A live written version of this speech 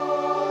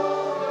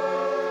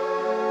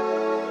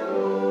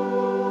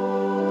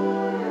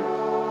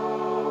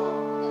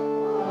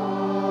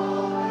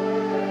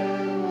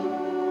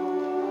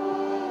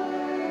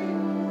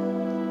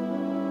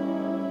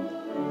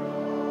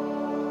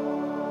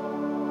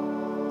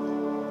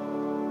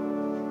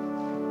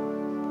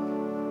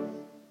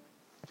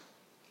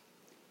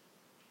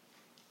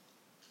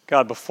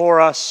God before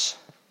us,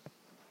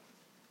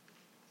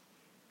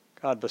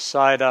 God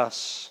beside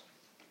us,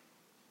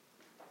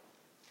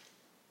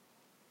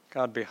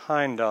 God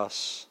behind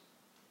us,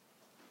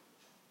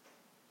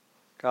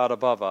 God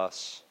above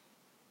us.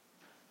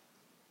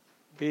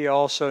 Be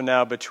also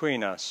now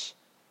between us,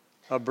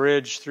 a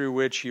bridge through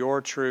which your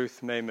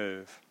truth may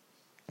move.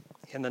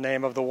 In the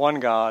name of the one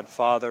God,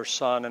 Father,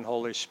 Son, and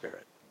Holy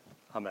Spirit.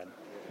 Amen.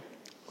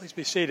 Please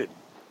be seated.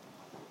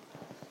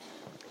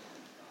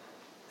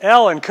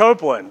 Ellen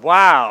Copeland,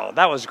 wow,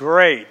 that was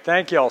great.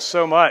 Thank you all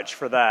so much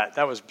for that.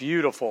 That was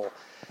beautiful.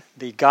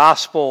 The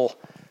gospel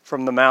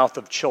from the mouth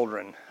of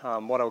children.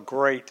 What a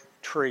great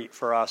treat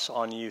for us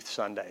on Youth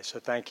Sunday. So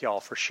thank you all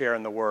for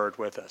sharing the word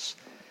with us.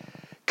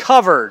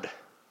 Covered.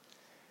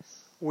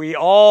 We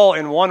all,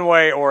 in one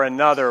way or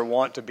another,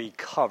 want to be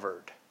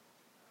covered.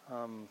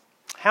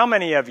 How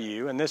many of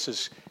you, and this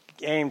is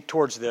aimed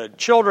towards the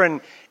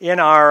children in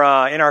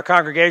our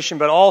congregation,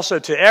 but also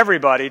to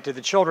everybody, to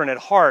the children at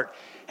heart,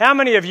 how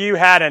many of you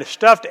had a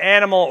stuffed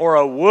animal or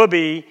a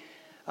whoopee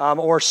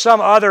or some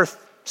other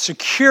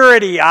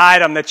security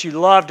item that you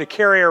loved to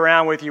carry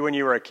around with you when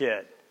you were a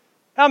kid?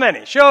 How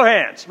many? Show of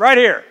hands. Right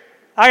here.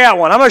 I got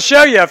one. I'm going to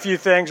show you a few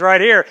things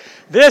right here.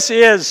 This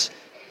is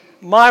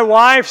my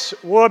wife's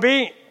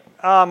whoopee,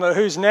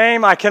 whose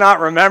name I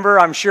cannot remember.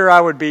 I'm sure I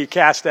would be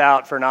cast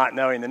out for not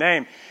knowing the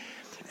name.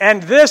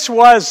 And this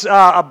was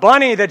a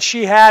bunny that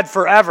she had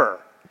forever.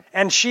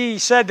 And she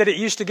said that it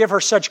used to give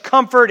her such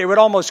comfort. It would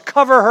almost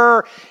cover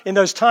her in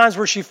those times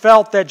where she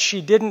felt that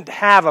she didn't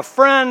have a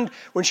friend,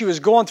 when she was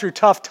going through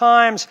tough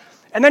times.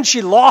 And then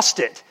she lost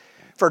it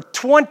for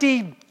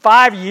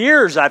 25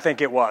 years, I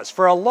think it was,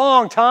 for a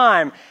long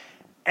time.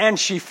 And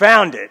she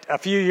found it a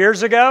few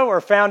years ago,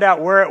 or found out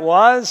where it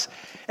was.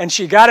 And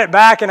she got it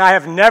back, and I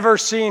have never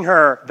seen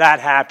her that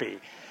happy,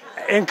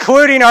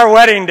 including our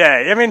wedding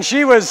day. I mean,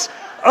 she was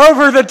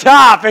over the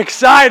top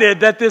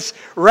excited that this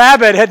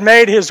rabbit had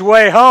made his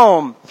way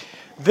home.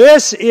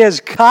 This is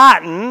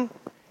Cotton.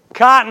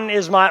 Cotton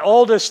is my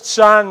oldest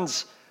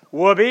son's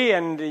whoopee,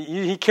 and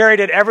he carried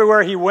it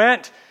everywhere he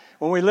went.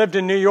 When we lived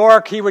in New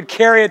York, he would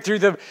carry it through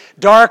the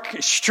dark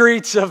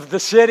streets of the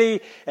city,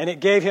 and it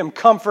gave him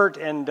comfort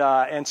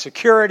and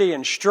security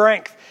and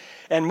strength.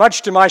 And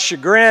much to my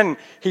chagrin,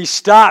 he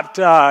stopped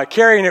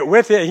carrying it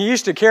with it. He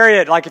used to carry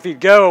it like if he'd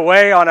go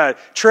away on a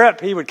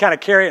trip, he would kind of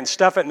carry it and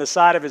stuff it in the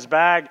side of his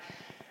bag.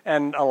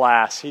 And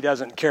alas, he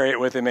doesn't carry it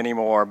with him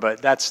anymore,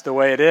 but that's the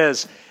way it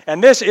is.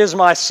 And this is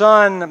my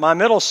son, my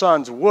middle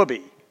son's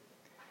whoopee,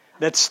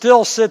 that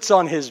still sits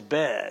on his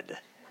bed.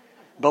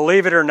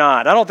 Believe it or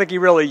not. I don't think he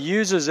really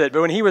uses it,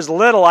 but when he was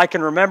little, I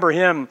can remember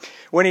him,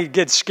 when he'd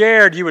get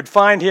scared, you would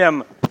find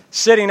him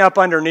sitting up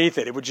underneath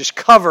it. It would just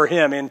cover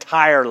him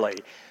entirely.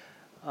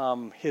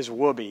 His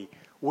whoopee.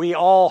 We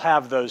all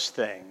have those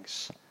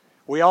things.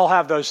 We all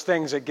have those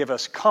things that give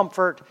us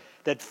comfort,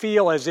 that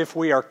feel as if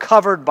we are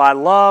covered by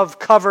love,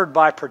 covered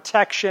by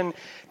protection,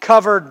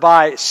 covered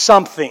by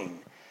something.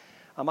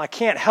 I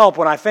can't help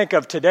when I think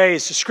of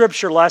today's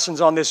scripture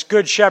lessons on this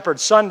Good Shepherd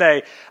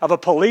Sunday of a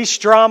police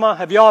drama.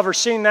 Have you all ever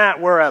seen that,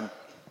 where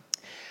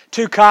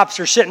two cops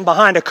are sitting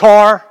behind a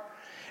car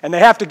and they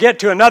have to get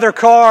to another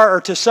car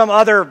or to some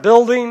other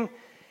building,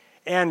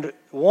 and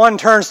one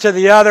turns to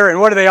the other, and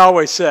what do they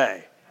always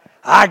say?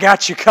 I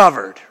got you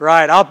covered,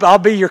 right? I'll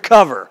be your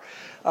cover.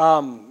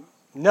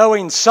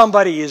 Knowing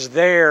somebody is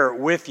there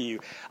with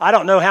you. I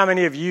don't know how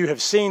many of you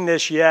have seen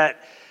this yet.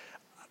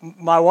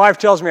 My wife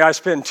tells me I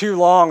spend too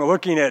long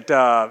looking at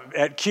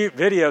cute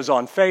videos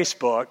on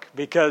Facebook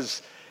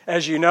because,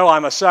 as you know,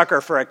 I'm a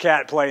sucker for a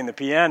cat playing the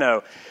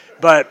piano.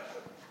 But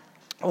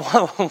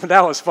well,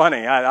 that was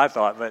funny, I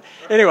thought. But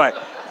anyway.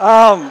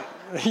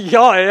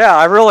 Yeah,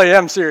 I really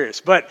am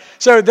serious. But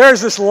so there's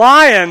this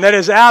lion that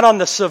is out on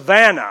the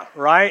savannah,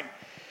 right?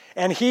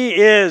 And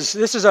this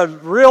is a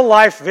real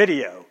life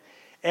video.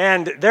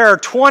 And there are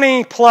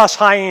 20 plus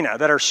hyena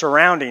that are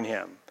surrounding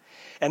him.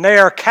 And they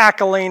are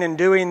cackling and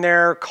doing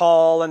their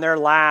call and their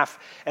laugh.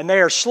 And they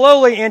are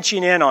slowly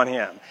inching in on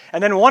him.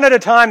 And then one at a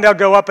time they'll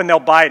go up and they'll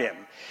bite him.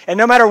 And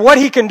no matter what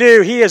he can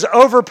do, he is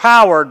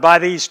overpowered by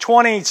these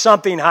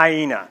 20-something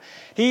hyena.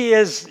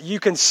 You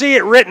can see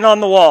it written on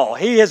the wall.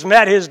 He has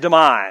met his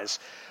demise.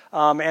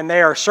 And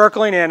they are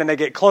circling in, and they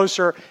get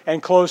closer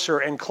and closer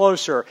and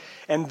closer.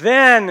 And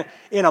then,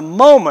 in a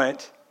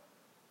moment,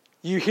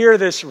 you hear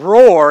this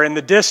roar in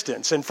the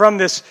distance. And from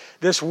this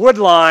wood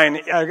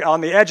line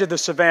on the edge of the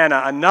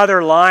savannah,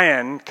 another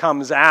lion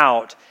comes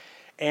out,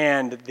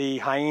 and the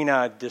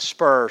hyena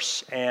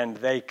disperse, and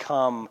they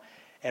come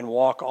and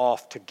walk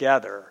off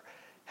together.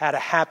 Had a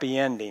happy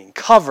ending,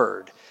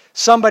 covered.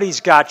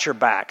 Somebody's got your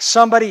back.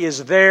 Somebody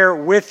is there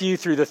with you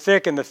through the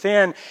thick and the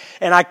thin.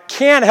 And I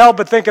can't help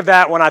but think of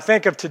that when I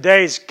think of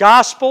today's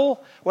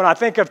gospel, when I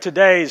think of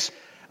today's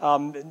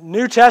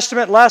New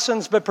Testament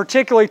lessons, but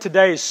particularly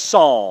today's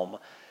psalm,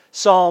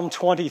 Psalm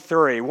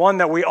 23, one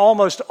that we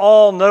almost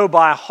all know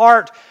by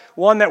heart,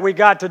 one that we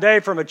got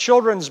today from a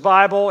children's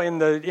Bible in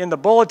the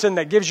bulletin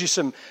that gives you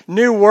some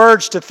new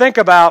words to think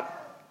about.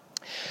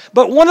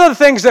 But one of the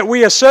things that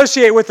we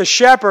associate with the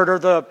shepherd, or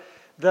the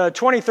The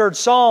 23rd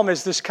Psalm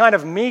is this kind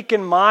of meek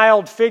and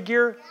mild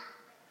figure,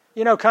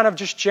 kind of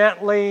just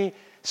gently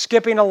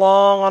skipping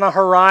along on a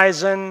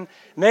horizon,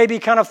 maybe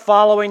kind of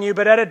following you,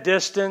 but at a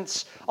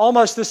distance.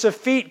 Almost this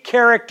effete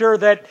character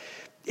that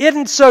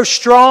isn't so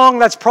strong.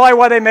 That's probably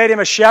why they made him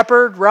a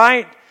shepherd,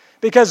 right?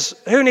 Because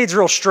who needs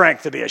real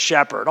strength to be a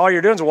shepherd? All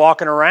you're doing is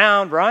walking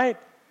around, right?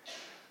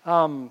 As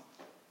a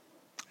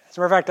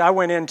matter of fact, I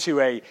went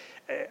into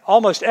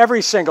almost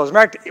every single, as a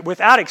matter of fact,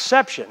 without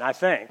exception, I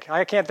think.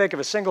 I can't think of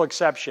a single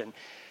exception.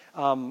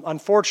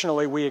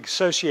 Unfortunately, we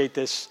associate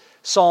this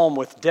psalm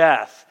with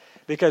death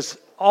because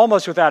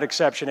almost without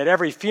exception, at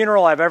every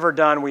funeral I've ever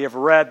done, we have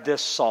read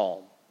this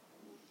psalm.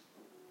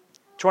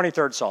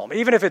 23rd Psalm.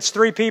 Even if it's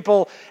 3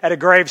 people at a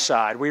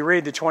graveside, we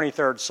read the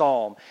 23rd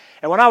Psalm.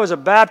 And when I was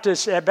at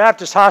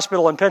Baptist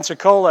Hospital in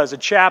Pensacola as a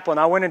chaplain,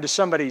 I went into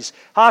somebody's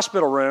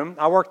hospital room.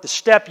 I worked the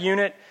STEP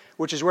unit,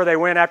 which is where they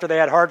went after they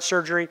had heart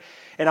surgery.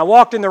 And I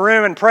walked in the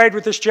room and prayed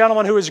with this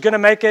gentleman who was going to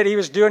make it. He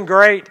was doing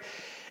great.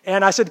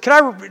 And I said,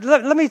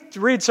 let me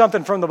read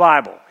something from the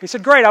Bible. He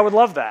said, great, I would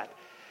love that.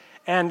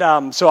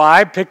 And so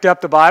I picked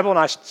up the Bible and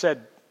I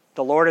said,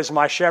 the Lord is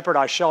my shepherd,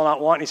 I shall not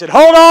want. And he said,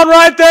 hold on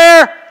right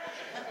there.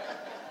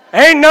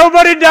 Ain't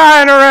nobody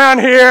dying around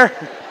here.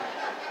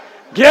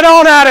 Get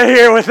on out of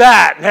here with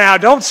that. Now,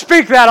 don't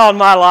speak that on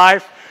my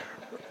life.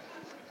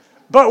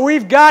 But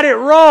we've got it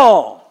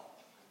wrong.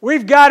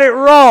 We've got it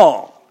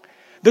wrong.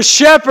 The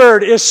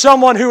shepherd is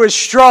someone who is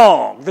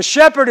strong. The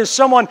shepherd is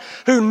someone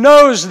who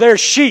knows their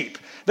sheep.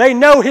 They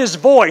know his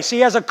voice.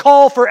 He has a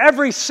call for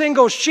every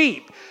single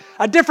sheep.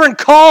 A different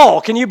call.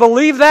 Can you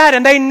believe that?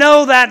 And they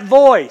know that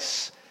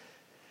voice.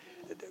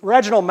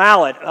 Reginald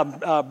Mallett,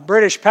 a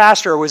British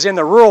pastor, was in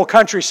the rural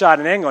countryside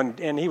in England,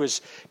 and he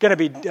was going to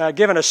be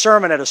given a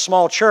sermon at a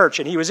small church.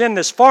 And he was in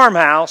this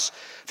farmhouse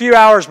a few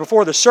hours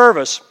before the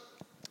service,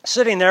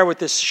 sitting there with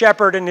this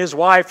shepherd and his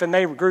wife, and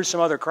they grew some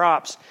other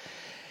crops.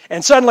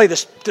 And suddenly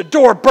the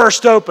door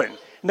burst open,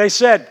 and they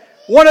said,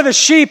 one of the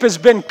sheep has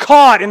been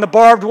caught in the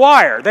barbed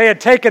wire. They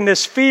had taken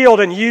this field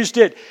and used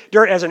it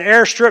as an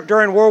airstrip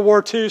during World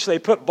War II, so they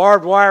put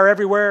barbed wire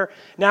everywhere.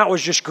 Now it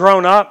was just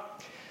grown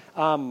up.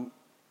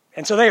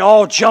 And so they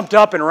all jumped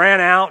up and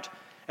ran out.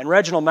 And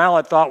Reginald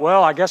Mallett thought,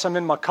 well, I guess I'm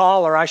in my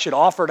collar. I should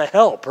offer to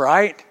help,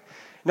 right?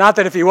 Not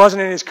that if he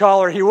wasn't in his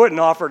collar, he wouldn't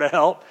offer to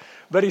help.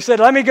 But he said,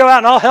 let me go out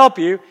and I'll help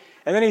you.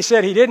 And then he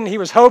said he didn't. He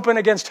was hoping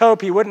against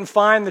hope he wouldn't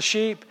find the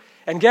sheep.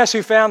 And guess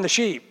who found the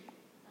sheep?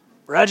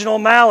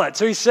 Reginald Mallett.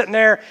 So he's sitting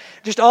there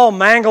just all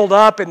mangled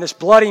up in this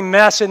bloody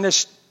mess in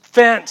this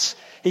fence.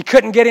 He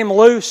couldn't get him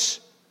loose,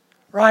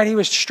 right? He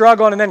was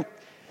struggling, and then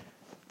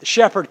the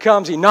shepherd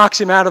comes, he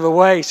knocks him out of the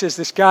way. He says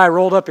this guy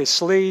rolled up his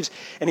sleeves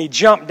and he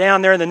jumped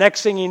down there, and the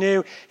next thing he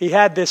knew, he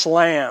had this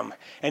lamb.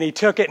 And he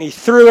took it and he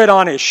threw it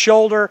on his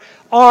shoulder,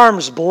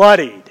 arms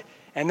bloodied,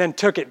 and then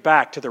took it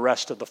back to the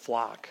rest of the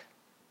flock.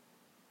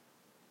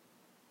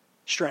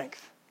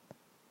 Strength.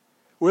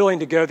 Willing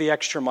to go the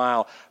extra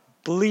mile.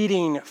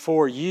 Bleeding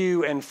for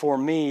you and for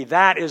me.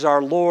 That is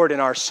our Lord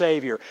and our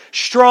Savior.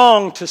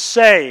 Strong to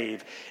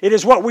save. It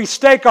is what we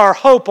stake our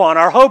hope on.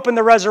 Our hope in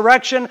the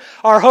resurrection.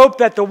 Our hope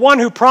that the one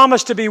who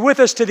promised to be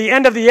with us to the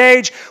end of the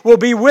age will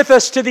be with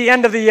us to the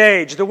end of the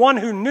age. The one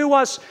who knew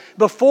us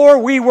before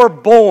we were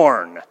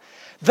born.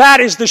 That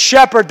is the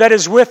shepherd that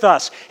is with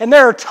us. And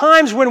there are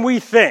times when we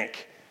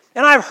think,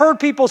 and I've heard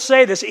people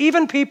say this,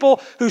 even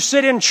people who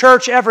sit in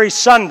church every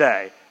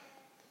Sunday,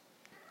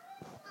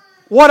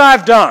 what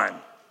I've done.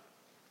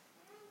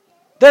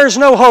 There's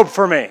no hope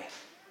for me.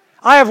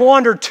 I have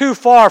wandered too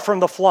far from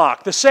the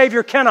flock. The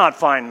Savior cannot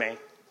find me.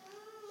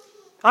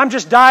 I'm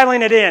just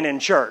dialing it in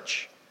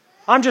church.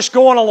 I'm just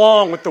going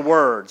along with the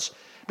words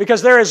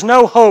because there is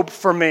no hope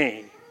for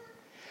me.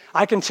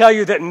 I can tell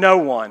you that no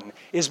one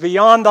is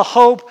beyond the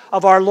hope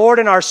of our Lord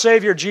and our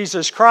Savior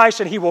Jesus Christ,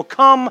 and He will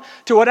come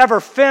to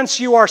whatever fence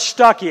you are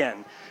stuck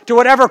in, to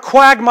whatever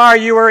quagmire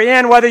you are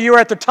in, whether you are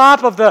at the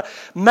top of the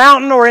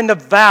mountain or in the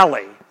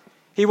valley.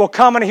 He will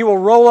come and He will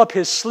roll up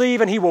His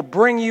sleeve and He will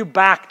bring you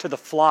back to the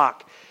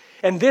flock.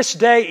 And this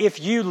day, if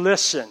you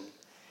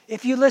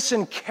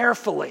listen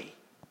carefully,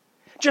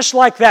 just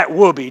like that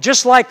whoopee,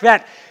 just like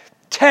that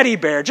teddy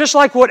bear, just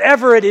like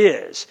whatever it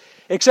is,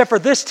 except for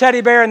this teddy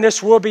bear and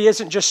this whoopee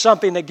isn't just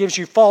something that gives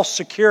you false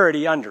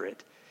security under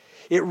it.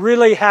 It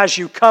really has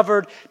you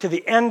covered to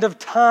the end of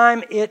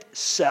time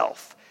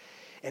itself.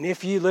 And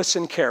if you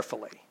listen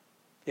carefully,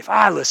 if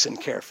I listen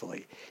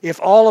carefully, if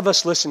all of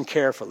us listen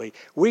carefully,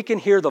 we can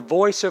hear the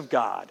voice of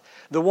God,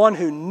 the one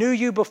who knew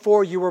you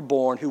before you were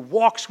born, who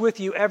walks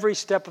with you every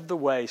step of the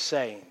way,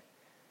 saying,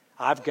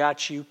 I've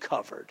got you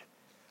covered.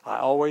 I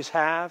always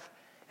have,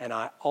 and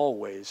I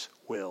always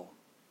will.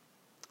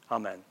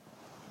 Amen.